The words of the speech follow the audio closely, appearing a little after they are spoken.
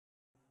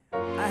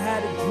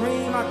had a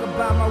dream I could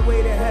buy my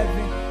way to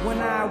heaven. When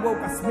I awoke,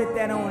 I spent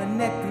that on a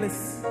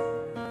necklace.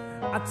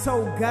 I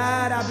told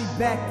God I'll be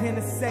back in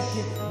a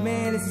second.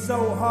 Man, it's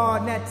so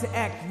hard not to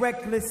act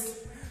reckless.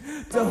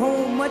 To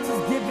whom much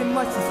is given,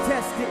 much is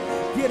tested.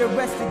 Get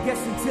arrested,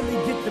 guess until he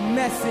get the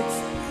message.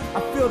 I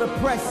feel the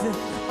pressure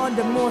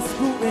under more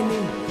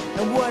scrutiny.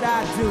 And what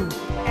I do,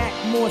 act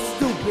more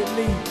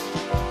stupidly.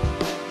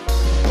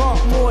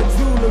 Bought more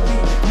jewelry,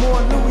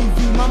 more Louis V.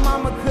 My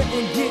mama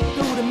couldn't get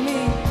through to me.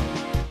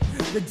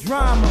 The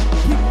drama,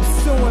 people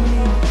suing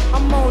me.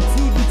 I'm on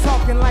TV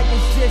talking like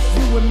it's just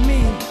you and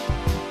me.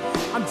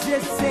 I'm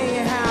just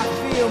saying how I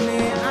feel,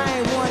 man. I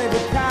ain't one of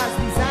the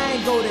Cosby's, I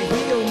ain't go to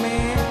Hill,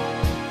 man.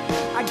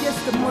 I guess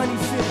the money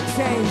should have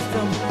changed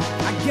them.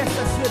 I guess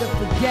I should have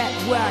forgot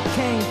where I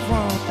came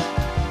from.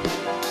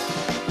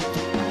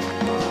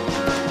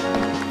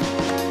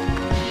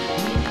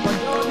 My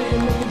dog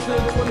didn't make it to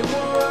 21,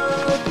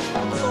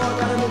 so I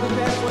gotta make it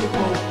past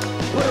 24.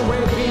 Put a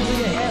red beans in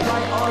your head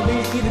like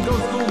RBs. Either go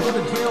to school, go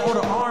to jail, or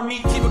the army.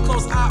 Keep a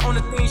close eye on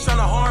the things trying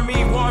to harm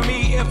me, warn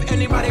me if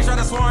anybody try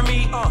to swarm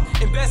me.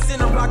 Invest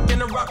in a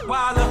rock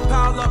wilder.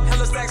 Pile up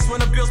hella stacks when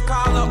the bills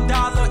pile up.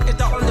 Dollar is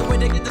the only way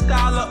they get the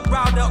style up.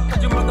 Riled up,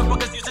 cause you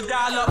motherfuckers used to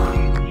dial up.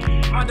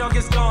 My dog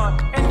is gone,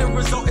 and the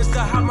result is to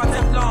hide my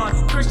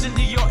Teflon. Christian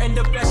Dior and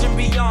the fashion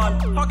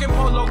beyond. Fucking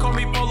Polo, call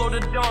me Polo the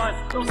Dawn.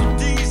 Throw some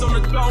D's on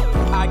the throne.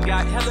 I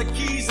got hella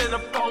keys in the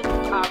phone.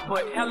 I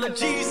put hella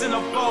G's in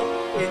the phone.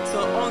 It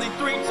took only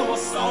 3 to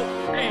assault.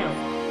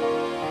 Damn.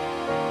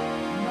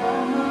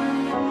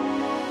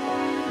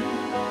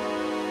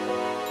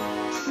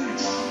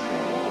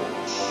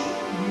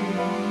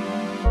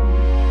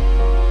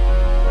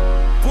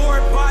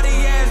 Body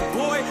ass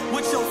boy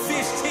with your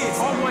fish tits.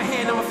 On one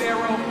hand, I'm a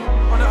pharaoh.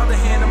 On the other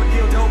hand, I'm a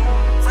dildo.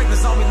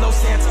 Fragrance on me, Los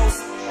Santos.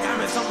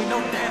 Diamonds on me,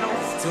 no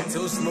Thanos.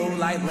 Too smooth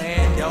like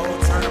Lando.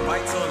 Turn a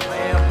bike to a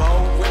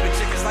Lambo. Whipping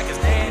chickens like it's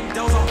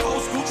Nando's. I'm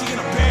old Gucci in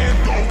a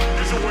bando.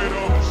 It's a way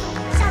though.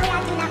 Sorry, I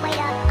do not wait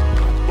up.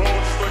 Ball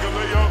just like a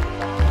layup.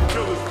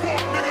 Kill this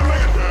fuck, nigga,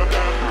 lay it down,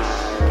 down.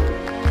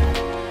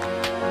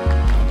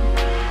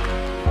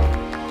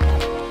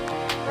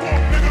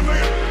 Fuck, nigga,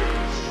 lay it.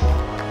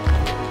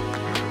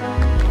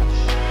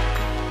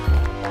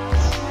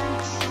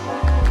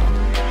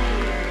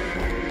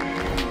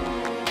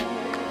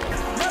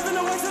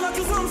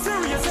 I'm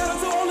serious, head up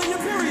to all in your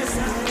periods.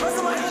 Rest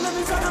of my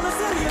enemies trying to be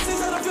serious. He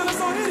said I'm feeling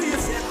so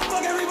hideous.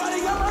 Fuck everybody,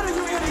 I'm out of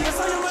you idiots.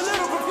 I am a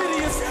little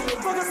perfidious.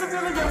 Fuck a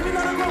civilian, we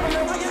not a government.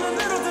 I get a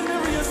little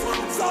delirious.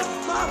 So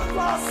my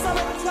boss,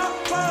 son of a top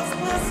class,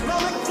 with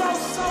stomach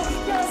close, so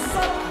yes,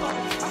 son.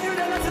 I hear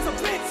that life is a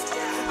bitch.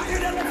 I hear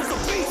that life is a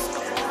beast.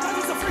 Life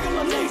is a freaking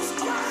release.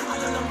 I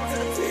don't know what's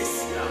in a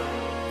piece.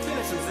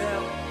 Finish him,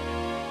 Zell.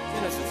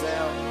 Finish him,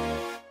 Zell.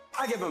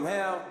 I give him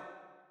hell.